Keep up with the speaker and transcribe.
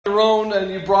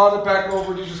and you brought it back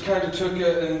over, and you just kind of took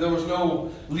it, and there was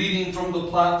no leading from the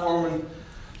platform. And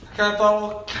I kind of thought,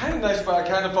 well, kind of nice, but I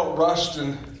kind of felt rushed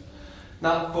and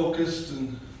not focused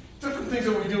and different things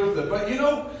that we do with it. But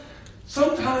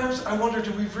sometimes I wonder,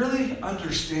 do we really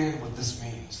understand what this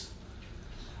means?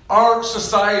 Our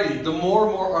society, the more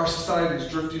and more our society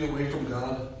is drifting away from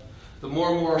God, the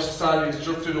more and more our society is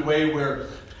drifting away where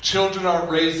children aren't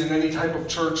raised in any type of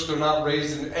church, they're not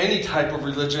raised in any type of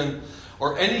religion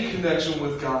or any connection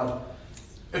with God.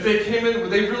 If they came in,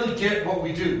 would they really get what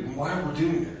we do and why we're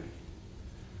doing it?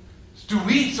 Do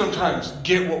we sometimes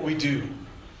get what we do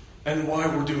and why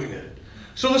we're doing it?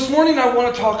 So this morning I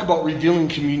want to talk about revealing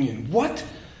communion. What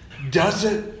does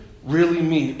it really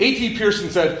mean? A.T. Pierson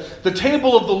said, the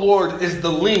table of the Lord is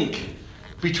the link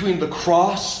between the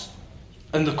cross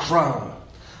and the crown.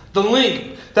 The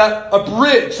link, a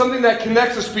bridge, something that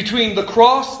connects us between the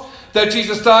cross that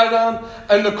Jesus died on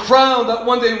and the crown that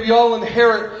one day we all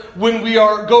inherit when we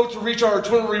go to reach our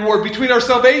eternal reward, between our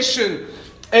salvation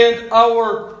and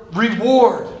our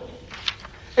reward.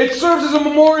 It serves as a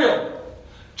memorial.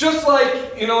 Just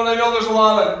like, and I know there's a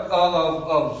lot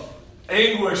of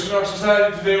anguish in our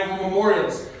society today over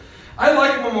memorials. I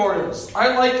like memorials.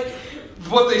 I like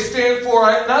what they stand for.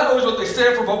 Not always what they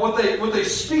stand for, but what they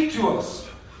speak to us.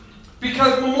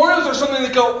 Because memorials are something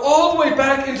that go all the way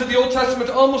back into the Old Testament,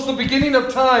 to almost the beginning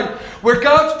of time, where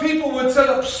God's people would set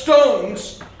up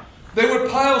stones. They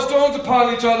would pile stones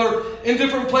upon each other in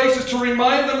different places to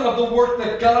remind them of the work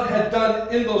that God had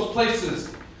done in those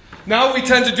places. Now we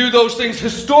tend to do those things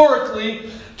historically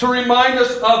to remind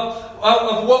us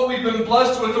of what we've been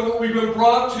blessed with or what we've been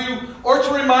brought to, or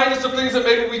to remind us of things that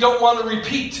maybe we don't want to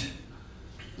repeat.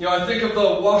 I think of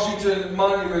the Washington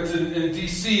Monument in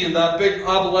D.C. and that big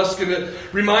obelisk, and it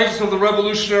reminds us of the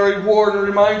Revolutionary War, and it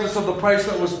reminds us of the price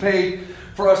that was paid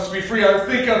for us to be free. I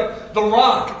think of the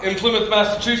Rock in Plymouth,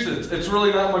 Massachusetts. It's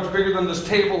really not much bigger than this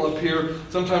table up here.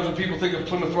 Sometimes when people think of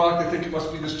Plymouth Rock, they think it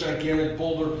must be this gigantic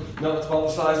boulder. No, it's about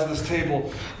the size of this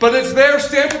table. But it's there,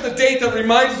 stamped with the date that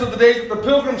reminds us of the days that the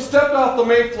Pilgrims stepped off the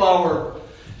Mayflower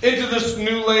into this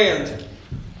new land,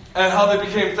 and how they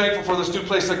became thankful for this new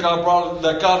place that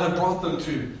God had brought them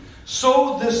to.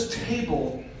 So this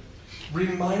table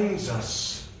reminds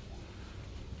us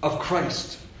of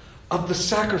Christ, of the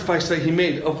sacrifice that He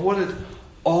made, of what it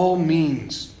all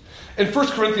means. In 1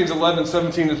 Corinthians 11,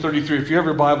 17 to 33, if you have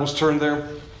your Bibles, turn there.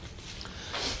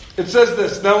 It says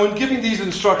this, now in giving these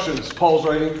instructions, Paul's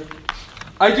writing,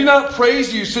 I do not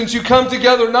praise you since you come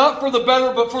together not for the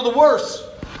better but for the worse.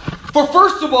 For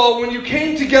first of all, when you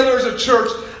came together as a church,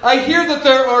 I hear that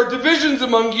there are divisions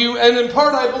among you, and in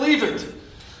part I believe it.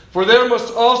 For there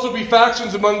must also be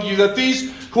factions among you, that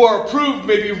these who are approved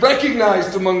may be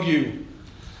recognized among you.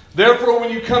 Therefore,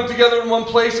 when you come together in one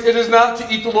place, it is not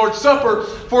to eat the Lord's Supper,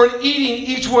 for in eating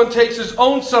each one takes his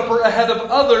own supper ahead of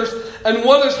others, and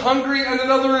one is hungry and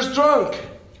another is drunk.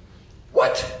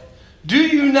 What? Do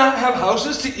you not have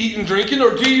houses to eat and drink in,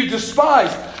 or do you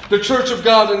despise the church of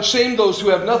God and shame those who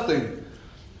have nothing?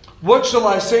 What shall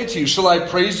I say to you? Shall I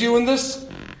praise you in this?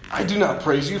 I do not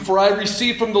praise you, for I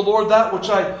received from the Lord that which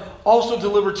I also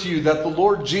delivered to you, that the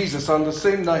Lord Jesus, on the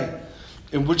same night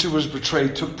in which it was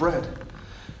betrayed, took bread.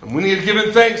 And when he had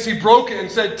given thanks, he broke it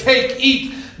and said, take,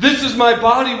 eat. This is my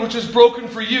body, which is broken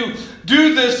for you.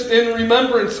 Do this in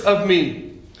remembrance of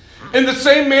me. In the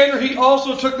same manner, he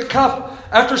also took the cup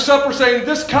after supper, saying,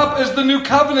 this cup is the new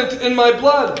covenant in my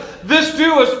blood. This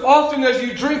do as often as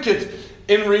you drink it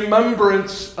in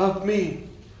remembrance of me.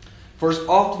 For as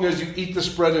often as you eat this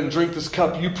bread and drink this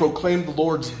cup, you proclaim the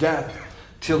Lord's death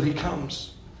till he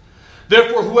comes.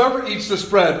 Therefore, whoever eats this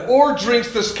bread or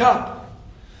drinks this cup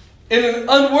in an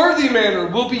unworthy manner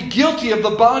will be guilty of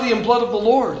the body and blood of the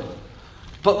Lord.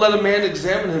 But let a man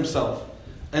examine himself,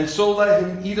 and so let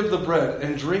him eat of the bread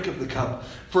and drink of the cup.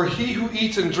 For he who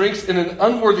eats and drinks in an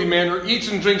unworthy manner eats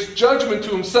and drinks judgment to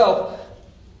himself,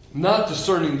 not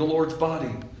discerning the Lord's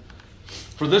body.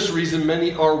 For this reason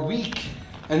many are weak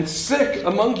and sick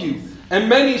among you, and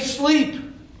many sleep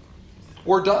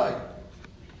or die.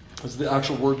 That's the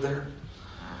actual word there.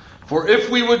 For if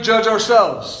we would judge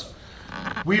ourselves,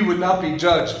 we would not be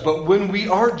judged. But when we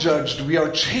are judged, we are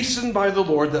chastened by the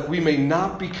Lord, that we may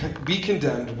not be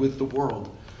condemned with the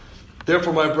world.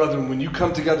 Therefore, my brethren, when you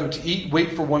come together to eat,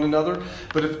 wait for one another.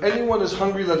 But if anyone is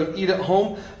hungry, let him eat at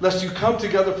home, lest you come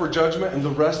together for judgment, and the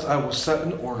rest I will set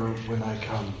in order when I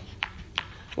come.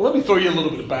 Well, let me throw you a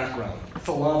little bit of background. It's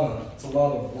a lot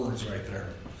of words right there.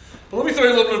 But let me throw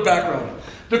you a little bit of background.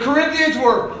 The Corinthians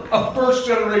were a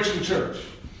first-generation church.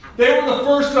 They were the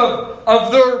first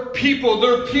of their people,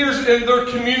 their peers in their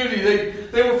community.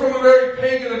 They were from a very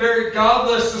pagan, a very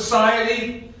godless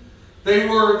society. There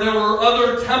were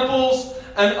other temples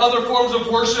and other forms of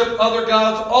worship, other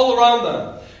gods all around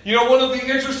them. You know, one of the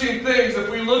interesting things, if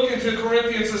we look into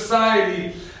Corinthian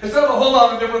society, it's not a whole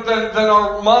lot different than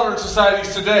our modern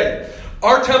societies today.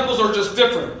 Our temples are just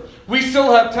different. We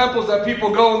still have temples that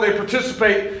people go and they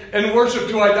participate in worship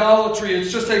to idolatry. It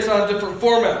just takes on different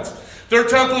formats. Their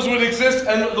temples would exist,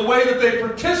 and the way that they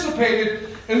participated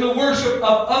in the worship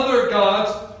of other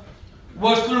gods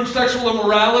was through sexual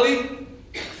immorality,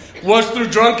 was through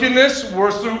drunkenness,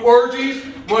 was through orgies,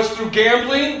 was through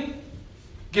gambling,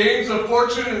 games of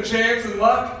fortune and chance and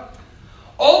luck.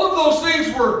 All of those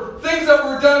things were things that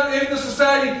were done in the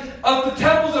society of the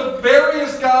temples of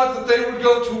various gods that they would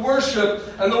go to worship.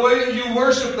 And the way that you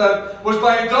worship them was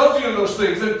by indulging in those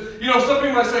things. And, some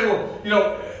people might say,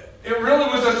 well, it really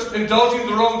was just indulging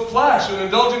their own flesh and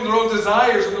indulging their own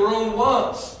desires and their own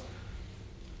wants.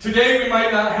 Today we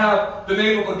might not have the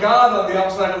name of a god on the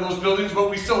outside of those buildings, but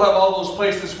we still have all those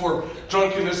places for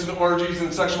drunkenness and orgies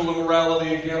and sexual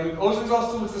immorality and gambling. Those things all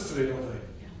still exist today, don't they?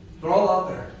 They're all out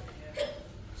there.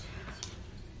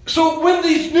 So when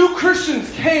these new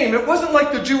Christians came, it wasn't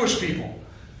like the Jewish people.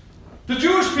 The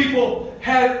Jewish people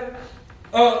had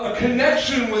a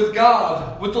connection with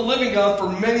God, with the living God, for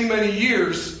many, many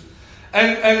years.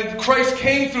 And Christ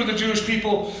came through the Jewish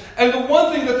people. And the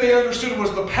one thing that they understood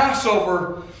was the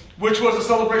Passover, which was a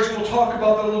celebration. We'll talk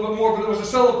about that a little bit more, but it was a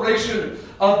celebration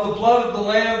of the blood of the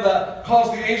Lamb that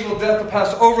caused the angel of death to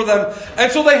pass over them.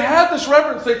 And so they had this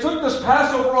reverence. They took this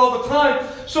Passover all the time.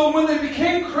 So when they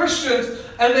became Christians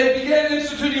and they began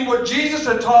instituting what Jesus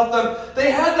had taught them,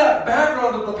 they had that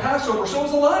background of the Passover. So it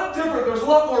was a lot different. There was a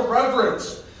lot more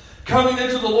reverence coming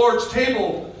into the Lord's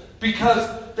table because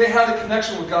they had a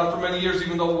connection with God for many years,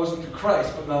 even though it wasn't through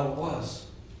Christ, but now it was.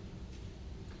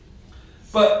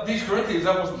 But these Corinthians,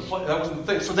 that wasn't the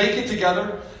thing. So they get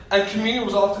together, and communion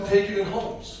was often taken in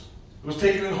homes. It was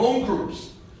taken in home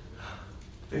groups.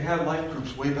 They had life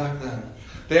groups way back then.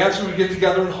 They actually would get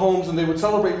together in homes, and they would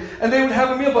celebrate, and they would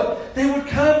have a meal, but they would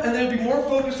come, and they would be more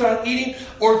focused on eating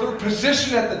or their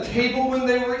position at the table when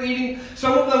they were eating.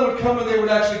 Some of them would come, and they would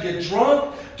actually get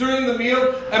drunk during the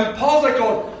meal, and Paul's like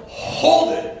going,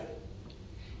 hold it.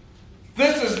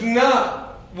 This is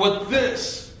not what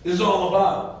this is all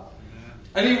about.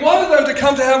 And he wanted them to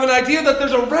come to have an idea that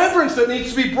there's a reverence that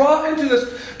needs to be brought into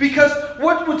this, because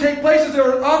what would take place is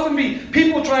there would often be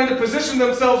people trying to position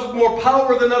themselves with more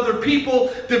power than other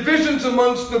people, divisions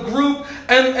amongst the group,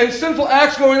 and sinful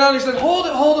acts going on. He said,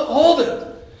 hold it.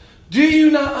 Do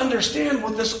you not understand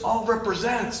what this all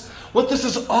represents? What this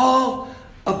is all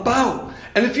about?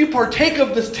 And if you partake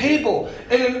of this table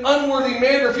in an unworthy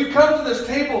manner, if you come to this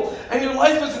table and your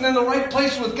life isn't in the right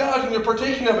place with God and you're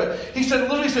partaking of it, he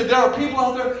literally said, there are people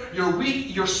out there, you're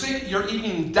weak, you're sick, you're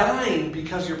even dying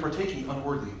because you're partaking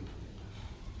unworthy.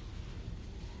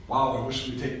 Wow, I wish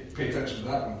we'd pay attention to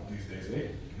that one these days, eh?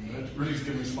 Rudy's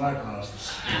giving me some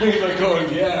eyebrows. He's like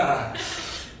going, yeah.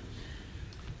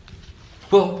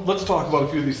 Well, let's talk about a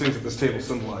few of these things that this table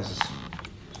symbolizes.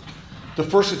 The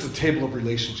first, it's a table of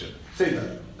relationship. Say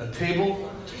that. A table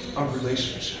of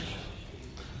relationship.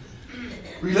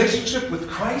 Relationship with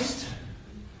Christ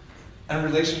and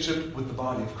relationship with the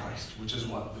body of Christ, which is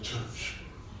what? The church.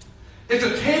 It's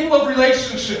a table of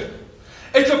relationship.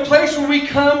 It's a place where we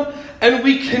come and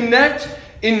we connect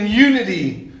in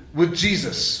unity with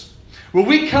Jesus. Where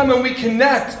we come and we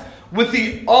connect with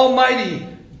the Almighty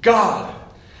God.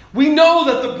 We know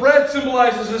that the bread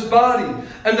symbolizes his body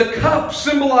and the cup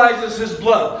symbolizes his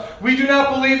blood. We do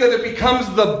not believe that it becomes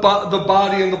the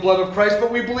body and the blood of Christ,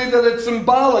 but we believe that it's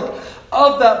symbolic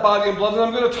of that body and blood. And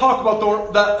I'm going to talk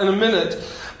about that in a minute.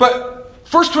 But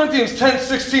 1 Corinthians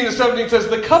 10:16-17 says,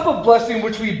 the cup of blessing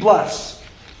which we bless,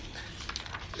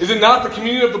 is it not the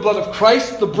communion of the blood of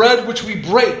Christ? The bread which we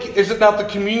break, is it not the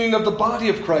communion of the body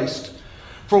of Christ?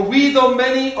 For we, though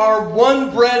many, are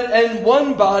one bread and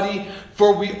one body,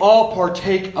 for we all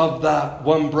partake of that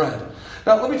one bread.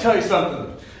 Now, let me tell you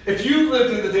something. If you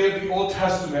lived in the day of the Old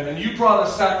Testament and you brought a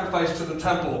sacrifice to the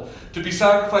temple to be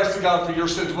sacrificed to God for your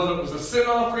sins, whether it was a sin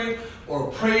offering or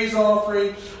a praise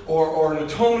offering or an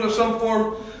atonement of some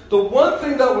form, the one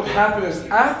thing that would happen is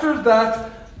after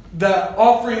that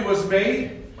offering was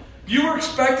made, you were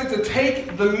expected to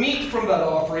take the meat from that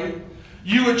offering.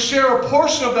 You would share a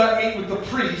portion of that meat with the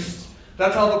priest.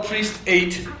 That's how the priest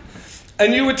ate.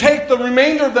 And you would take the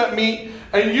remainder of that meat,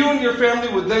 and you and your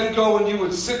family would then go and you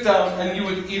would sit down and you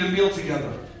would eat a meal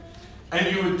together.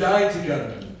 And you would dine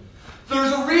together.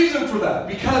 There's a reason for that,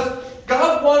 because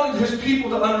God wanted his people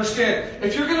to understand,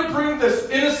 if you're going to bring this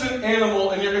innocent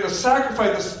animal and you're going to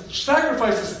sacrifice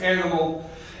this animal,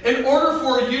 in order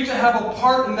for you to have a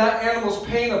part in that animal's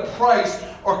paying a price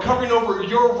or covering over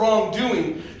your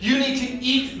wrongdoing, you need to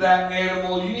eat that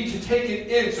animal. You need to take it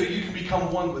in so you can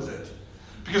become one with it.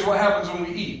 Because what happens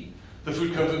when we eat? The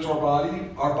food comes into our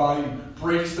body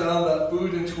breaks down that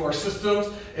food into our systems,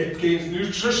 it gains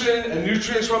nutrition and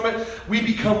nutrients from it. We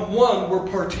become one, we're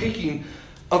partaking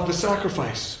of the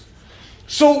sacrifice.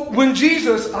 So when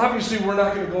Jesus, obviously we're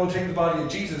not going to go and take the body of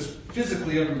Jesus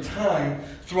physically every time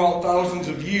throughout thousands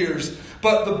of years,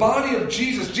 but the body of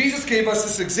Jesus gave us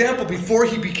this example before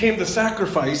he became the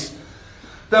sacrifice,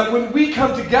 that when we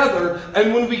come together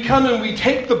and when we come and we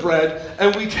take the bread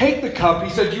and we take the cup, he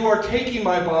said, you are taking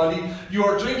my body, you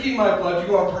are drinking my blood,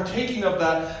 you are partaking of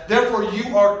that. Therefore,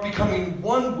 you are becoming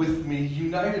one with me,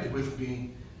 united with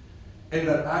me in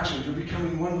that action. You're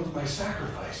becoming one with my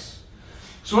sacrifice.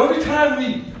 So every time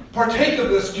we partake of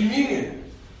this communion,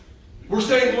 we're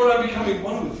saying, Lord, I'm becoming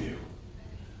one with you.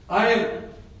 I am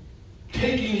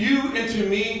taking you into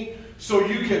me so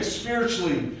you can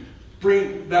spiritually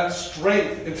bring that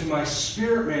strength into my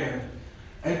spirit man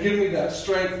and give me that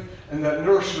strength and that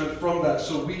nourishment from that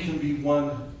so we can be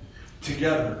one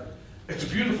together. It's a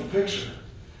beautiful picture.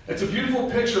 It's a beautiful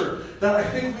picture that I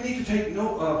think we need to take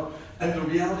note of and the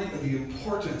reality and the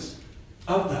importance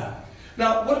of that.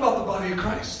 Now, what about the body of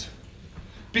Christ?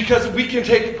 Because we can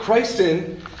take Christ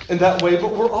in that way,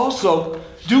 but we're also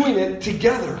doing it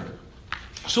together.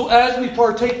 So as we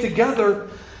partake together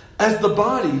as the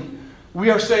body, we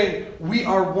are saying we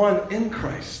are one in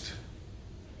Christ.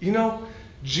 You know,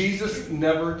 Jesus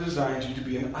never designed you to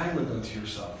be an island unto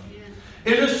yourself.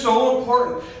 Yeah. It is so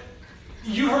important.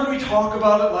 You heard me talk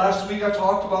about it last week. I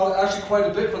talked about it actually quite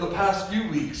a bit for the past few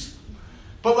weeks.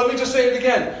 But let me just say it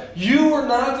again. You were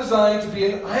not designed to be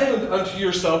an island unto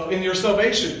yourself in your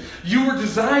salvation. You were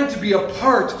designed to be a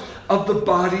part of the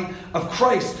body of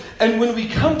Christ. And when we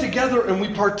come together and we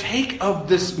partake of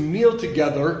this meal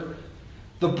together,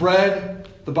 the bread,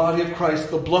 the body of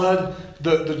Christ, the blood,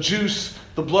 the juice,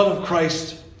 the blood of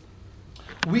Christ,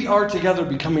 we are together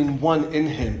becoming one in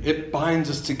him. It binds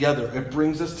us together. It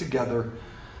brings us together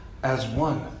as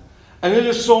one. And it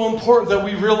is so important that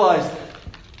we realize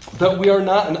that we are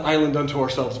not an island unto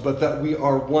ourselves, but that we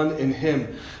are one in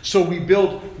him. So we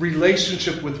build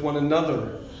relationship with one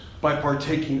another by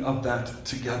partaking of that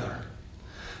together.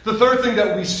 The third thing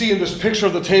that we see in this picture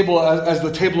of the table as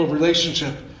the table of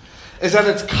relationship is that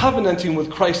it's covenanting with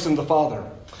Christ and the Father.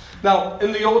 Now,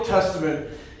 in the Old Testament,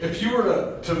 if you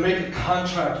were to make a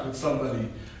contract with somebody,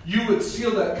 you would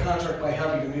seal that contract by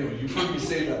having a meal. You've heard me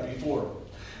say that before.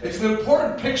 It's an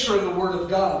important picture in the Word of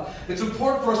God. It's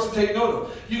important for us to take note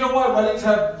of. You know why weddings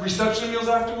have reception meals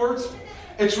afterwards?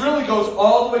 It really goes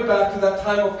all the way back to that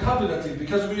time of covenanting.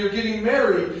 Because when you're getting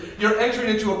married, you're entering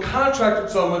into a contract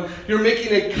with someone. You're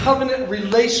making a covenant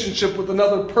relationship with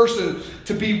another person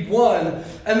to be one.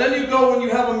 And then you go and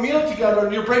you have a meal together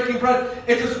and you're breaking bread.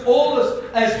 It's as old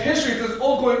as history. It's as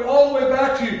old, going all the way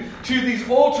back to these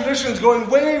old traditions, going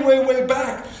way, way, way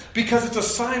back. Because it's a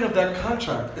sign of that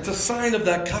contract. It's a sign of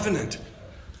that covenant.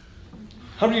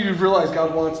 How many of you realize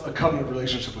God wants a covenant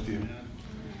relationship with you?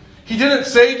 He didn't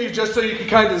save you just so you could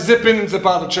kind of zip in and zip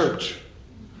out of church.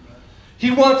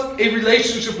 He wants a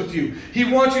relationship with you. He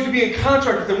wants you to be in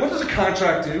contract with him. What does a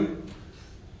contract do?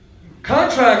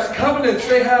 Contracts, covenants,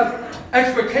 they have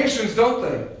expectations, don't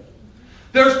they?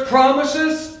 There's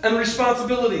promises and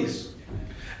responsibilities.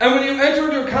 And when you enter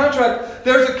into a contract,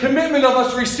 there's a commitment of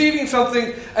us receiving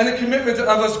something and a commitment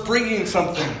of us bringing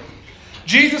something.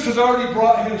 Jesus has already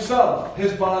brought himself,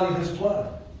 his body, his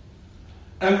blood.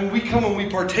 And when we come and we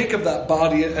partake of that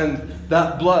body and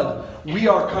that blood, we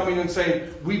are coming and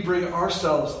saying, we bring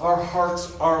ourselves, our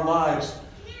hearts, our lives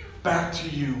back to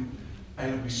you,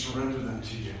 and we surrender them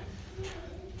to you.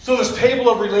 So this table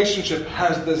of relationship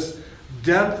has this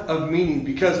depth of meaning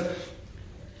because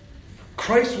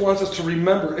Christ wants us to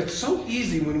remember. It's so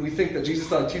easy when we think that Jesus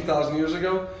died 2,000 years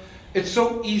ago. It's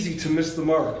so easy to miss the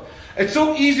mark. It's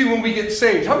so easy when we get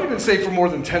saved. How many have been saved for more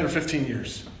than 10 or 15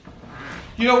 years?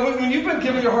 You know, when you've been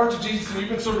giving your heart to Jesus and you've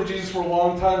been serving Jesus for a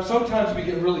long time, sometimes we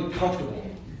get really comfortable.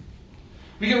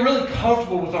 We get really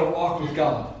comfortable with our walk with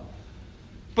God.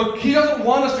 But he doesn't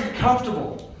want us to get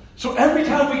comfortable. So every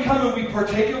time we come and we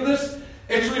partake of this,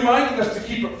 it's reminding us to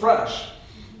keep it fresh.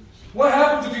 What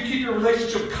happens if you keep your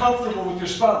relationship comfortable with your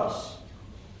spouse?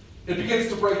 It begins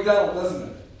to break down, doesn't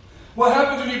it? What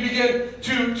happens when you begin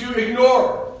to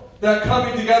ignore that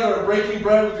coming together and breaking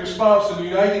bread with your spouse and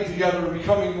uniting together and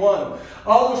becoming one?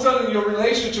 All of a sudden your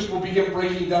relationship will begin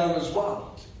breaking down as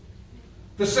well.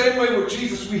 The same way with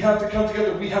Jesus, we have to come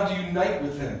together. We have to unite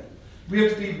with him. We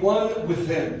have to be one with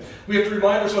him. We have to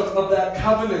remind ourselves of that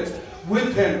covenant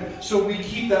with him so we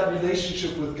keep that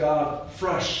relationship with God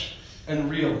fresh and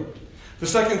real. The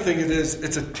second thing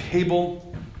it's a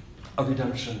table of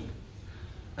redemption.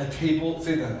 A table,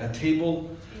 say that, a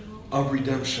table of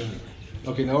redemption.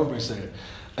 Okay, now everybody say it.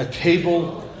 A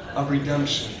table of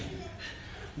redemption.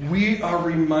 We are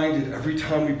reminded every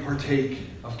time we partake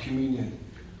of communion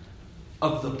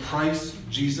of the price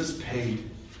Jesus paid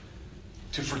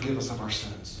to forgive us of our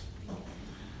sins.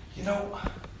 You know,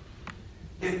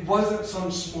 it wasn't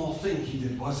some small thing he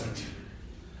did, was it?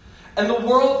 And the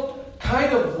world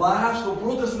kind of laughs. The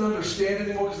world doesn't understand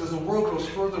anymore because as the world goes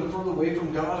further and further away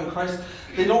from God and Christ,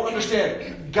 they don't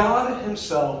understand. God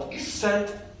himself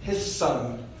sent his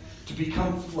Son to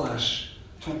become flesh,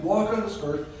 to walk on this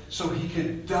earth so he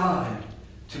could die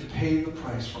to pay the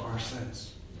price for our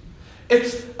sins.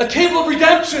 It's a table of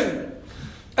redemption.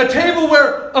 A table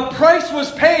where a price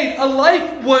was paid, a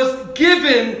life was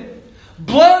given,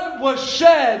 blood was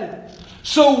shed,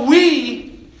 so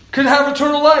we could have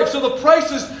eternal life. So the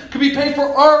prices could be paid for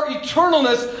our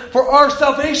eternalness, for our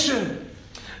salvation.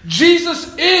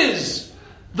 Jesus is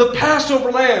the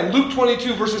Passover lamb. Luke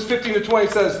 22 verses 15 to 20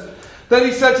 says, "Then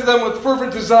he said to them with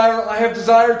fervent desire, I have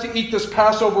desired to eat this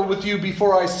Passover with you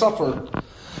before I suffer.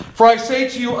 For I say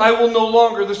to you, I will no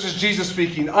longer," this is Jesus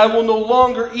speaking, "I will no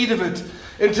longer eat of it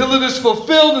until it is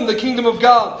fulfilled in the kingdom of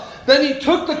God." Then he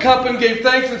took the cup and gave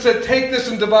thanks and said, "Take this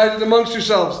and divide it amongst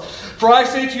yourselves. For I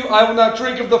say to you, I will not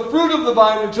drink of the fruit of the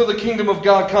vine until the kingdom of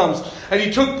God comes." And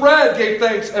he took bread, gave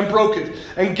thanks, and broke it,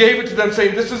 and gave it to them,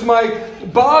 saying, "This is my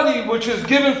body which is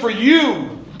given for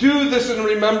you. Do this in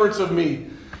remembrance of me."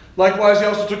 Likewise, he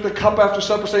also took the cup after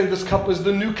supper, saying, "This cup is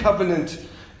the new covenant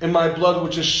in my blood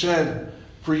which is shed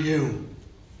for you."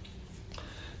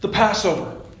 The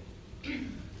Passover.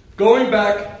 Going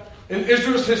back in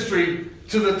Israel's history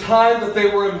to the time that they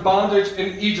were in bondage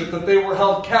in Egypt, that they were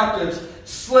held captives,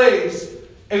 slaves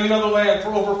in another land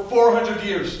for over 400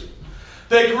 years.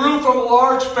 They grew from a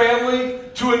large family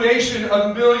to a nation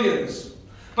of millions.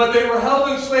 But they were held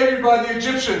in slavery by the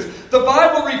Egyptians. The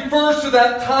Bible refers to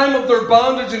that time of their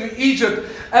bondage in Egypt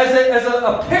as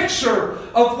a picture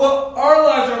of what our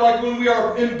lives are like when we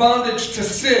are in bondage to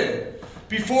sin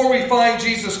before we find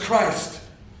Jesus Christ.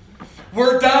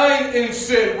 We're dying in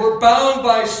sin. We're bound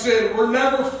by sin. We're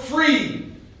never free.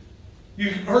 You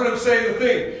heard him say the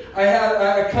thing.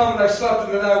 I come and I slept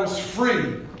and then I was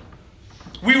free.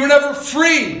 We were never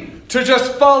free to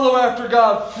just follow after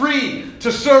God. Free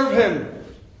to serve him.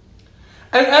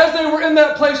 And as they were in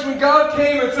that place, when God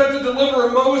came and said to deliver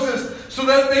Moses so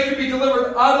that they could be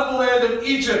delivered out of the land of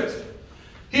Egypt,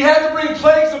 he had to bring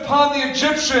plagues upon the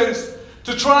Egyptians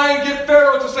to try and get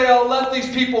Pharaoh to say, "I'll let these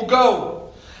people go."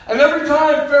 And every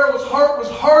time Pharaoh's heart was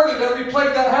hardened, every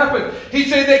plague that happened, he'd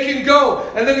say they can go.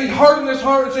 And then he'd harden his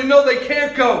heart and say, no, they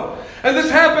can't go. And this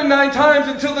happened 9 times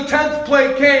until the 10th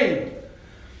plague came.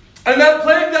 And that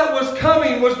plague that was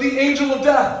coming was the angel of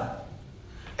death.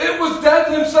 It was death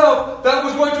himself that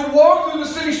was going to walk through the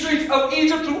city streets of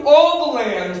Egypt, through all the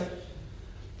land,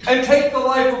 and take the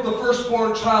life of the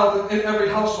firstborn child in every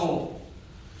household.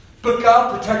 But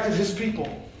God protected his people.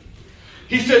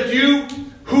 He said, "You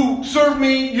who serve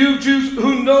me, you Jews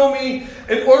who know me,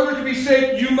 in order to be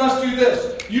saved, you must do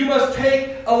this. You must take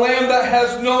a lamb that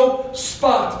has no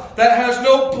spot, that has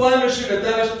no blemish in it,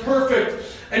 that is perfect.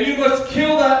 And you must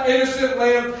kill that innocent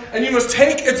lamb, and you must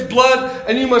take its blood,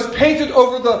 and you must paint it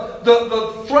over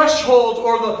the threshold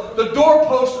or the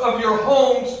doorpost of your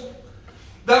homes,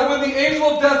 that when the angel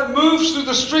of death moves through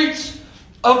the streets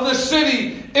of the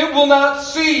city, it will not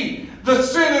see the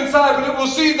sin inside, but it will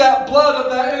see that blood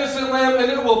of that innocent lamb,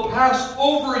 and it will pass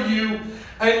over you,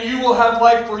 and you will have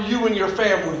life for you and your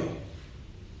family.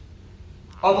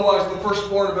 Otherwise, the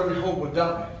firstborn of every home would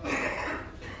die."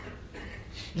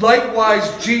 Likewise,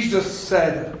 Jesus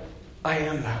said, "I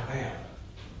am that lamb."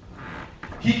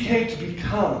 He came to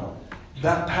become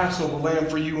that Passover lamb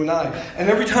for you and I. And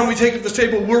every time we take at this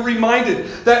table, we're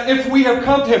reminded that if we have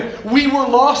come to him, we were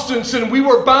lost in sin. We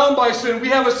were bound by sin. We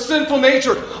have a sinful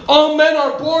nature. All men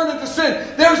are born into sin.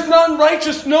 There's none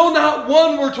righteous, no, not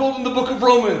one, we're told in the book of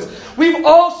Romans. We've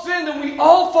all sinned and we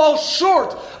all fall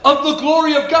short of the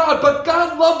glory of God. But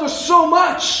God loved us so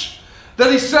much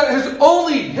that he sent his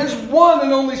one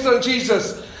and only Son,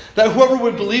 Jesus, that whoever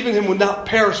would believe in him would not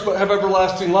perish but have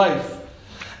everlasting life.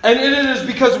 And it is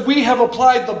because we have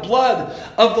applied the blood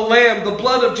of the Lamb, the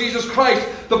blood of Jesus Christ,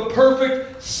 the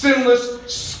perfect, sinless,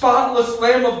 spotless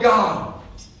Lamb of God.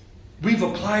 We've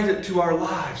applied it to our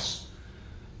lives.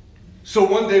 So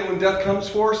one day when death comes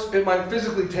for us, it might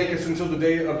physically take us until the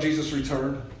day of Jesus'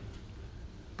 return.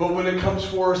 But when it comes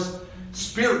for us,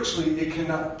 spiritually, it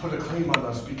cannot put a claim on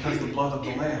us because the blood of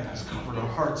the Lamb has covered our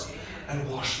hearts and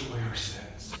washed away our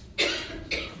sins.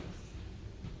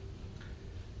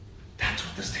 That's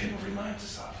what this table reminds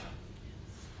us of.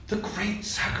 The great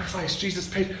sacrifice Jesus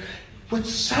paid with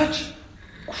such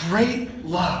great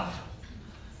love.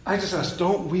 I just ask,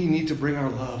 don't we need to bring our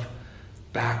love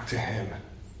back to him?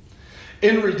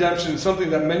 In redemption, something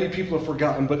that many people have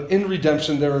forgotten, but in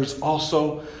redemption there is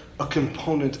also a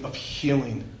component of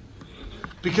healing.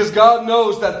 Because God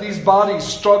knows that these bodies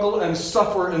struggle and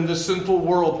suffer in this sinful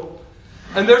world.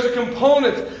 And there's a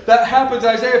component that happens.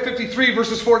 Isaiah 53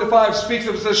 verses 4-5 speaks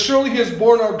of it. It says, surely he has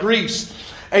borne our griefs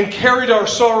and carried our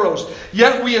sorrows.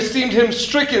 Yet we esteemed him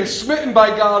stricken, smitten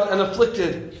by God, and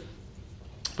afflicted.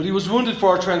 But he was wounded for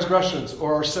our transgressions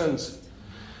or our sins.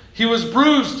 He was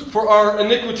bruised for our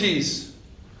iniquities.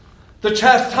 The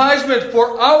chastisement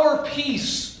for our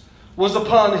peace was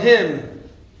upon him.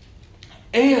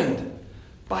 And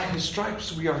by his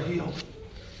stripes we are healed.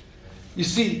 You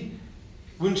see,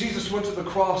 when Jesus went to the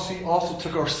cross, he also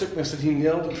took our sickness and he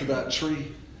nailed it to that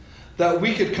tree. That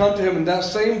we could come to him, and that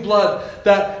same blood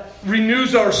that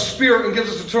renews our spirit and gives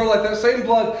us eternal life, that same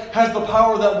blood has the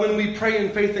power that when we pray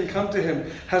in faith and come to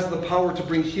him, has the power to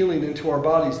bring healing into our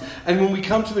bodies. And when we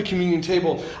come to the communion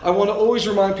table, I want to always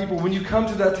remind people, when you come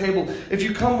to that table, if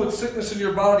you come with sickness in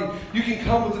your body, you can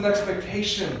come with an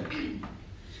expectation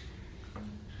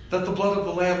that the blood of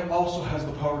the Lamb also has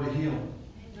the power to heal.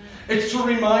 It's to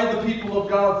remind the people of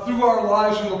God through our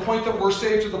lives, from the point that we're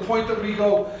saved to the point that we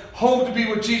go home to be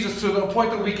with Jesus, to the point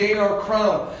that we gain our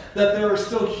crown, that there is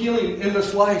still healing in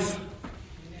this life.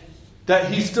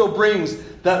 That he still brings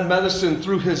that medicine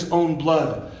through his own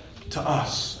blood to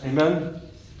us. Amen?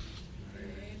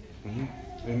 Amen?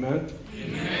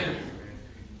 Amen.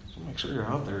 So make sure you're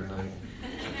out there tonight.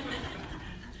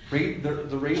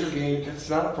 The Raider game, it's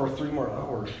not for 3 more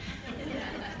hours.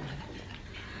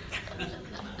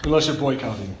 Unless you're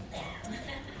boycotting.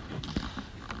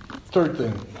 Third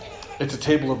thing, it's a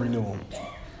table of renewal.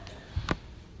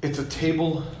 It's a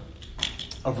table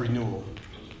of renewal.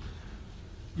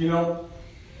 You know,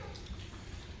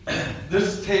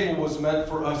 this table was meant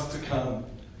for us to come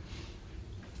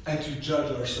and to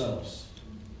judge ourselves.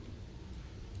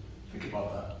 Think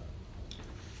about that.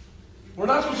 We're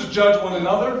not supposed to judge one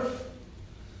another,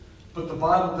 but the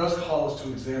Bible does call us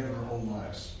to examine our own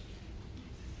lives.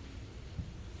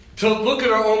 To look at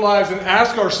our own lives and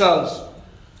ask ourselves,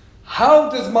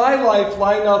 how does my life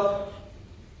line up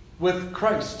with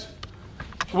Christ?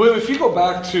 Well, if you go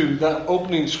back to that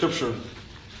opening scripture,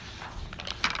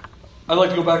 I'd like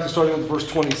to go back to starting with verse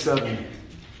 27.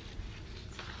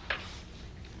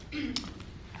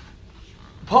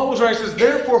 Paul was writing, says,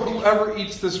 therefore whoever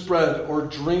eats this bread or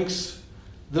drinks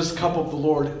this cup of the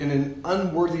Lord in an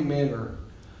unworthy manner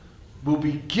will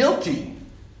be guilty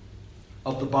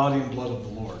of the body and blood of the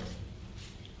Lord.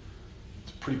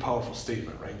 It's a pretty powerful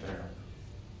statement right there.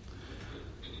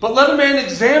 But let a man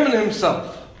examine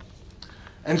himself,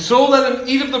 and so let him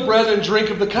eat of the bread and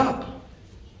drink of the cup.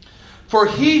 For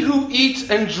he who eats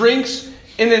and drinks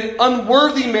in an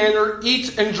unworthy manner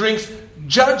eats and drinks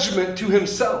judgment to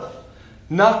himself,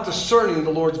 not discerning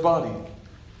the Lord's body.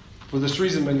 For this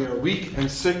reason many are weak and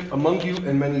sick among you,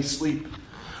 and many sleep.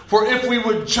 For if we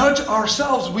would judge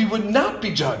ourselves, we would not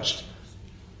be judged.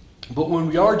 But when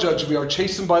we are judged, we are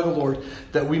chastened by the Lord,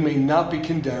 that we may not be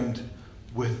condemned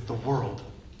with the world.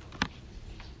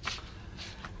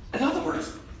 In other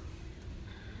words,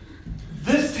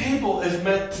 this table is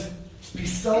meant to be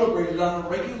celebrated on a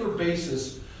regular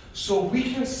basis so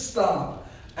we can stop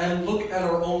and look at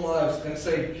our own lives and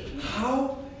say,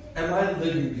 how am I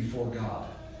living before God?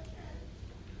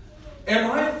 Am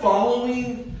I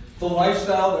following the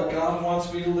lifestyle that God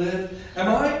wants me to live? Am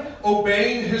I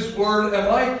obeying his word?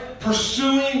 Am I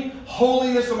pursuing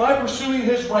holiness? Am I pursuing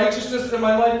his righteousness in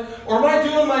my life? Or am I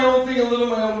doing my own thing and living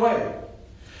my own way?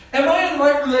 Am I in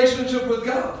right relationship with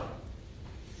God?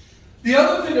 The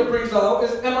other thing it brings out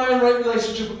is, am I in right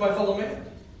relationship with my fellow man?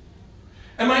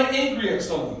 Am I angry at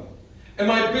someone? Am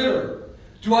I bitter?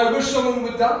 Do I wish someone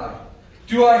would die?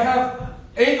 Do I have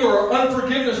anger or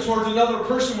unforgiveness towards another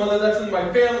person, whether that's in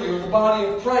my family or the body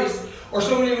of Christ or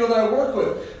somebody that I work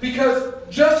with? Because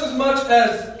just as much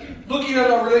as looking at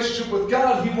our relationship with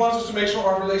God, he wants us to make sure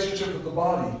our relationship with the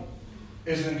body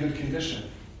is in good condition.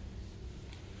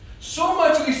 So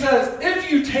much that he says,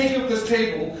 if you take of this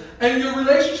table and your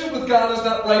relationship with God is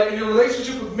not right and your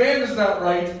relationship with man is not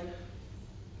right,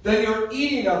 then you're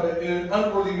eating of it in an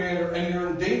unworthy manner and you're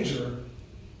in danger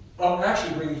of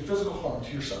actually bringing physical harm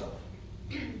to yourself.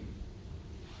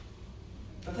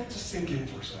 Let that just sink in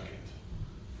for a second.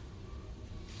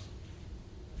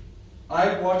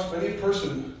 I've watched many a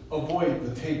person avoid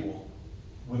the table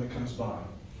when it comes by.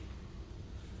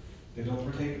 They don't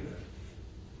partake of it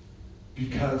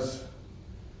because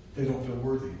they don't feel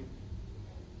worthy.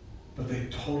 but they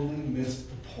totally missed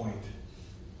the point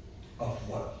of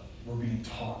what we're being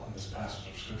taught in this passage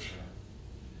of Scripture.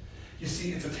 You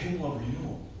see, it's a table of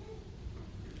renewal.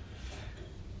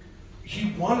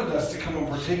 He wanted us to come and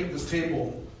partake of this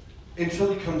table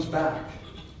until he comes back,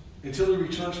 until he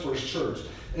returns for his church,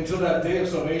 until that day of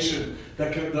salvation,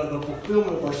 the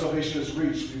fulfillment of our salvation is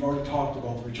reached. We've already talked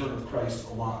about the return of Christ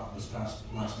a lot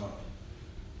last month.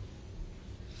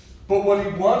 But what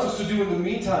he wants us to do in the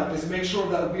meantime is make sure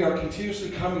that we are continuously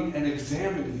coming and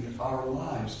examining our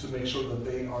lives to make sure that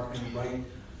they are in right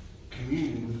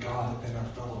communion with God and our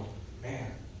fellow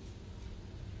man.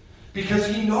 Because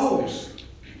he knows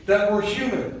that we're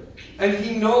human, and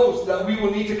he knows that we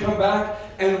will need to come back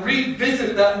and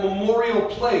revisit that memorial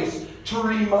place to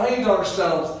remind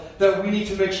ourselves that we need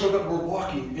to make sure that we're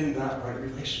walking in that right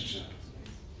relationship.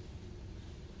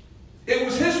 It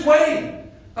was his way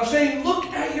of saying, look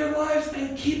at your lives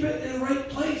and keep it in the right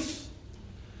place.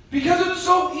 Because it's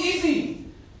so easy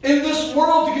in this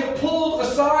world to get pulled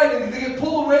aside and to get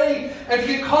pulled away and to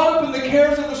get caught up in the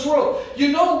cares of this world.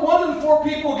 You know, 1 in 4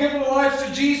 people give their lives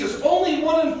to Jesus. Only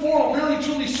 1 in 4 will really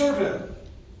truly serve him.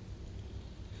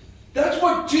 That's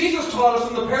what Jesus taught us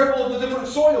in the parable of the different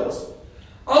soils.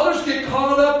 Others get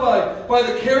caught up by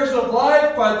the cares of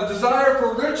life, by the desire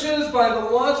for riches, by the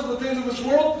wants of the things of this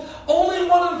world. Only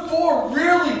 1 in 4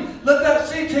 really let that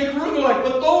seed take root in life.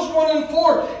 But those 1 in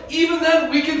 4, even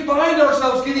then we can find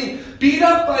ourselves getting beat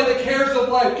up by the cares of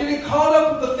life, getting caught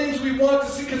up with the things we want to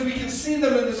see because we can see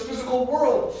them in this physical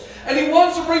world. And he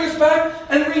wants to bring us back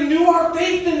and renew our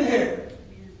faith in him.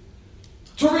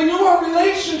 To renew our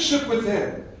relationship with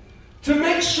him. To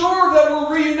make sure that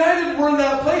we're reunited, we're in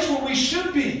that place where we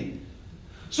should be.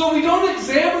 So we don't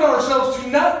examine ourselves to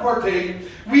not partake.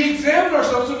 We examine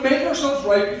ourselves to make ourselves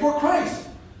right before Christ.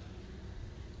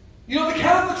 You know, the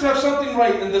Catholics have something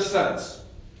right in this sense.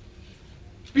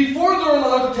 Before they're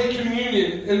allowed to take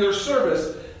communion in their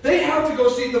service, they have to go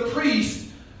see the priest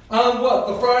on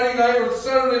the Friday night or the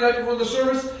Saturday night before the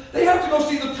service. They have to go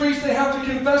see the priest, they have to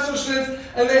confess their sins,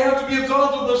 and they have to be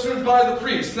absolved of those sins by the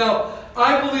priest. Now,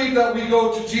 I believe that we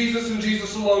go to Jesus and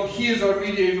Jesus alone. He is our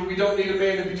mediator. We don't need a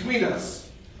man in between us.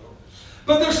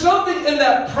 But there's something in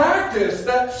that practice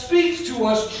that speaks to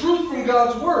us truth from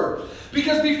God's Word.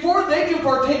 Because before they can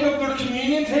partake of their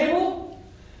communion table,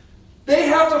 they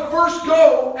have to first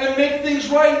go and make things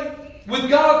right with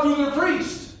God through their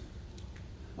priest.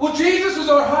 Well, Jesus is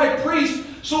our high priest,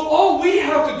 so all we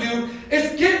have to do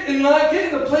is get in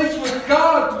a place with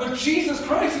God, with Jesus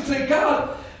Christ, and say,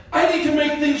 God, I need to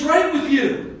make things right with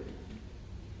you.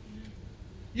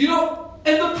 You know,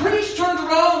 and the priest turns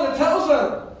around and tells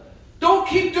them, don't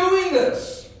keep doing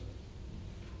this.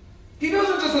 He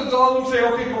doesn't just absolve them and say,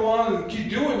 okay, go on and keep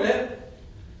doing it.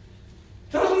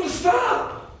 He tells them to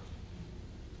stop.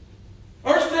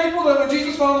 Aren't you thankful that when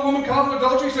Jesus found the woman caught in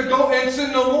adultery, he said, go and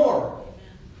sin no more?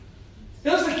 He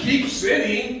doesn't keep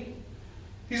sinning.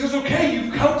 He says, okay,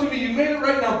 you've come to me, you made it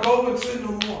right, now go and sin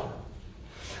no more.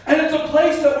 And it's a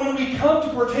place that when we come to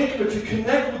partake of it, to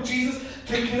connect with Jesus,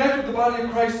 to connect with the body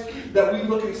of Christ, that we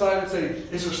look inside and say,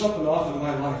 is there something off in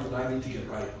my life that I need to get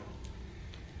right?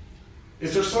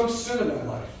 Is there some sin in my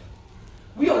life?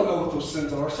 We all know what those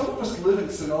sins are. Some of us live in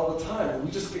sin all the time, and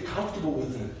we just get comfortable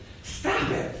with it. Stop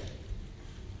it.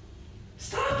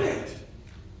 Stop it.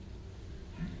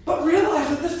 But realize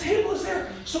that this table is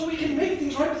there so we can make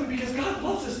things right with him because God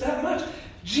loves us that much.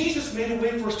 Jesus made a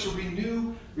way for us to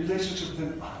renew relationship with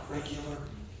him on a regular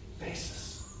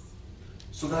basis.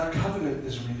 So that covenant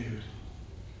is renewed.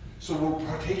 So we're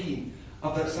partaking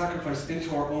of that sacrifice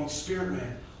into our own spirit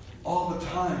man all the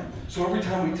time. So every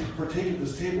time we partake of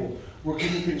this table, we're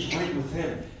getting things right with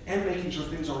him and making sure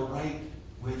things are right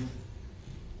with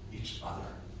each other.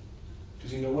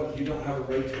 Because you know what? You don't have a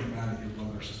right to be mad at your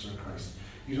brother or sister in Christ.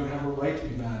 You don't have a right to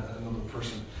be mad at another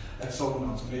person, at someone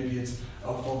else. Maybe it's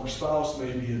a former spouse,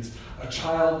 maybe it's a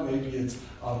child, maybe it's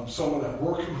someone at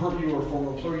work who hurt you or a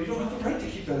former employer. You don't have the right to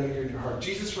keep that anger in your heart.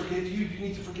 Jesus forgave you, you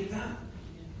need to forgive them.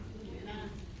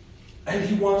 And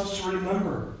he wants us to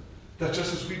remember that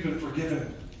just as we've been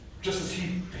forgiven, just as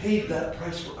he paid that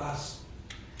price for us,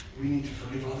 we need to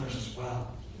forgive others as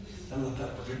well and let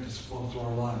that forgiveness flow through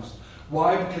our lives.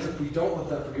 Why? Because if we don't let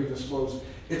that forgiveness flow,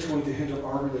 it's going to hinder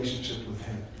our relationship with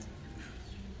him.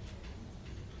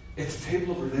 It's a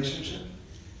table of relationship.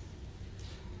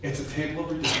 It's a table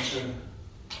of redemption.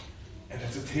 And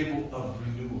it's a table of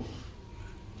renewal.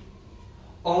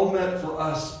 All meant for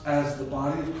us as the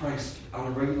body of Christ on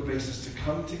a regular basis to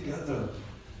come together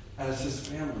as his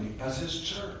family, as his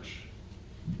church,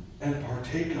 and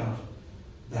partake of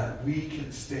that we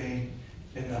can stay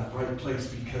in that right place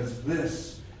because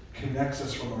this connects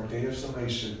us from our day of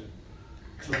salvation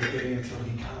till the day until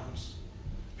he comes.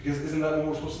 Because isn't that what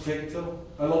we're supposed to take it till?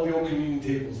 I love the old communion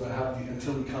tables that have the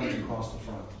until he comes across the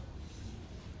front.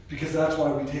 Because that's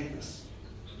why we take this.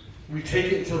 We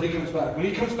take it until he comes back. When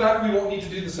he comes back, we won't need to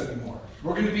do this anymore.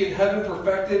 We're going to be in heaven,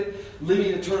 perfected,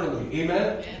 living eternally.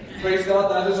 Amen? Amen. Praise God.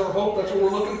 That is our hope. That's what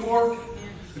we're looking for.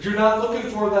 If you're not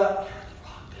looking for that,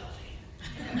 wrong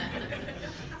building.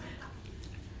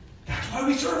 That's why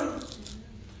we serve him.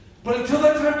 But until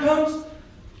that time comes,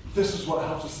 this is what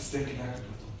helps us to stay connected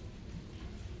with him.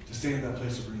 To stay in that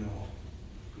place of renewal.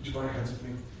 Would you bow your hands with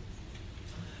me?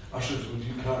 Ushers, would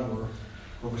you come, or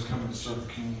whoever's coming to serve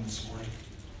the communion this morning?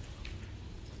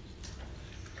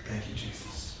 Thank you,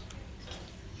 Jesus.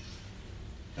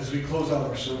 As we close out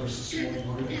our service this morning,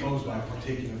 we're going to close by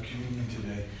partaking of communion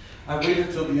today. I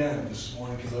waited till the end this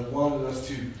morning because I wanted us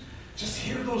to just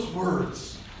hear those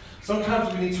words.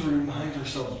 Sometimes we need to remind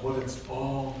ourselves what it's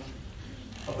all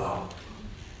about.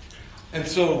 And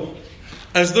so,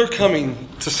 as they're coming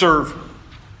to serve